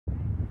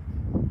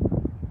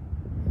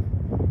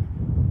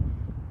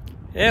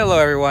Hello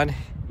everyone,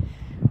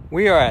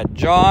 we are at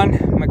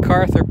John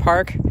MacArthur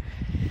Park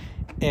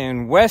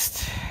in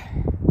West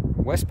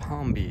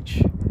Palm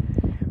Beach.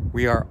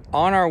 We are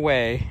on our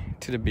way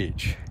to the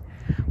beach,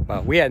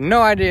 but we had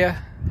no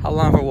idea how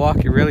long of a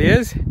walk it really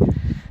is.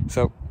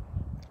 So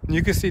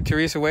you can see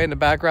Teresa way in the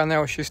background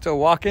there, she's still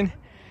walking.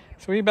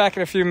 So we'll be back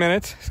in a few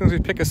minutes as soon as we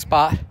pick a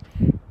spot.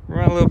 We're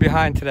running a little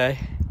behind today,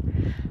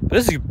 but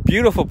this is a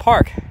beautiful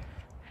park.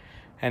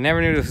 I never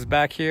knew this was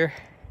back here.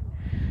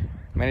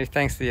 Many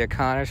thanks to the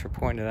O'Connors for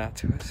pointing it out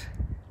to us.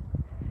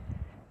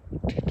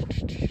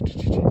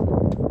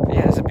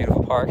 Yeah, it's a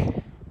beautiful park.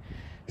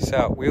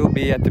 So we will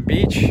be at the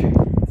beach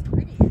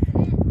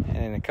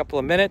in a couple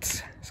of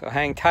minutes, so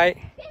hang tight.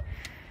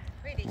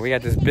 We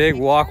got this big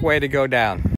walkway to go down.